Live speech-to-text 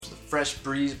fresh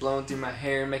breeze blowing through my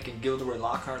hair, making Gilderoy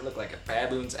Lockhart look like a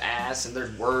baboon's ass, and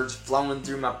there's words flowing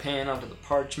through my pen onto the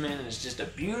parchment, and it's just a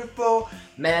beautiful,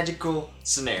 magical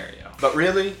scenario. But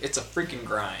really, it's a freaking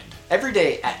grind. Every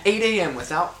day at 8 a.m.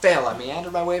 without fail, I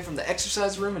meander my way from the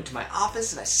exercise room into my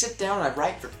office, and I sit down and I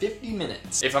write for 50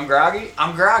 minutes. If I'm groggy,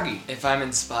 I'm groggy. If I'm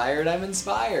inspired, I'm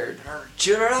inspired.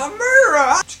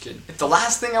 Just kidding. If the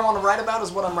last thing I want to write about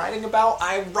is what I'm writing about,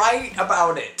 I write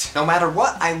about it. No matter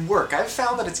what I work, I've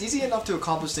found that it's easy enough to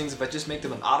accomplish things if I just make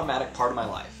them an automatic part of my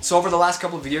life. So over the last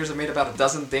couple of years, I've made about a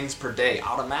dozen things per day,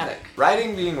 automatic.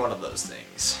 Writing being one of those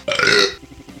things.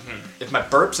 If my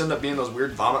burps end up being those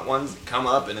weird vomit ones that come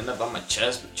up and end up on my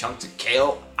chest with chunks of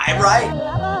kale, I write.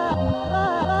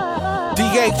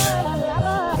 DH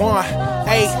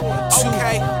 182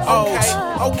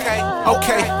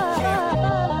 okay.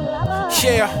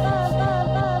 Yeah.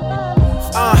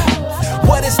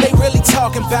 What is they really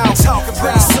talking about?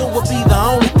 Pretty soon will be the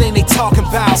only thing they talking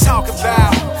about.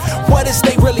 What is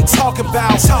they really talking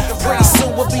about? Pretty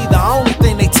soon will be the only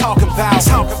thing they talking about.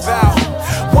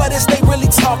 What is they really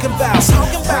talking about?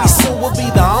 Pretty soon will be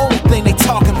the only thing they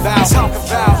talking about.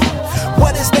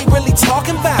 What is they really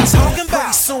talking about?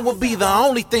 Pretty soon will be the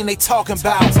only thing they talking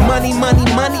about. Money,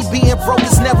 being broke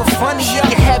is never funny. It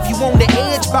can have you on the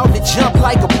edge, bout to jump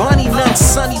like a bunny. Not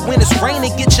sunny when it's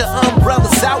raining, get your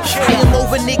umbrellas out. I am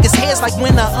over niggas' heads like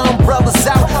when the umbrellas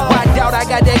out. Why doubt I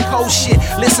got that cold shit?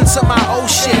 Listen to my old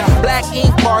shit. Black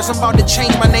ink bars, I'm about to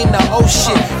change my name to oh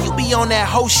shit. You be on that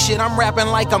hoe shit, I'm rapping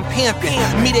like I'm pimping.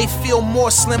 Me, they feel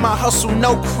more slim, I hustle,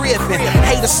 no cribbing.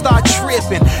 Haters start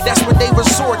tripping, that's what they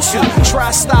resort to.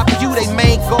 Try stop you, they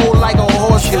main goal like a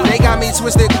horseshoe. They got me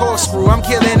twisted corkscrew, I'm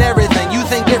killing everything. You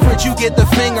think different, you get the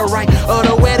finger right, or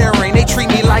the wedding ring. They treat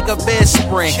me like a bed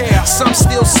spring. Some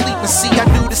still sleeping, see I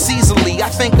do this easily. I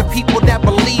thank the people that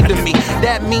believed in me.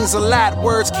 That means a lot,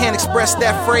 words can't express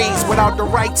that phrase. Without the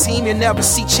right team, you never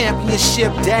see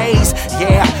championship days.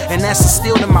 Yeah, and that's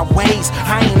instilled in my ways.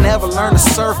 I ain't never learned to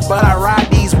surf, but I ride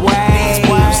these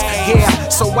waves. Yeah,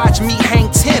 so watch me hang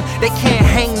 10. They can't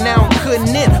hang now and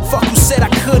couldn't in. Fuck who said I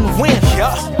couldn't win.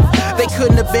 They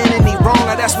couldn't have been any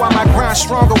wronger. That's why my grind's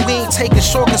stronger. We ain't taking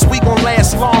short, cause we gon'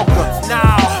 last longer.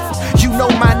 Now, you know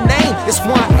my name. It's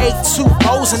 182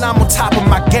 O's and I'm on top of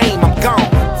my game. I'm gone.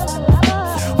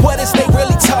 What is they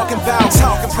really talking about?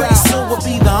 Pretty soon will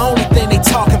be the only thing they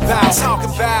talking about.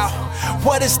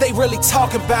 What is they really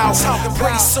talking about?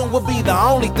 Pretty soon will be the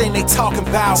only thing they talking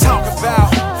about.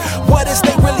 What is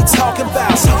they really talking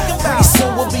about? Pretty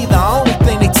soon will be the only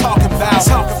thing they talking about.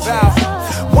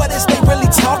 What is they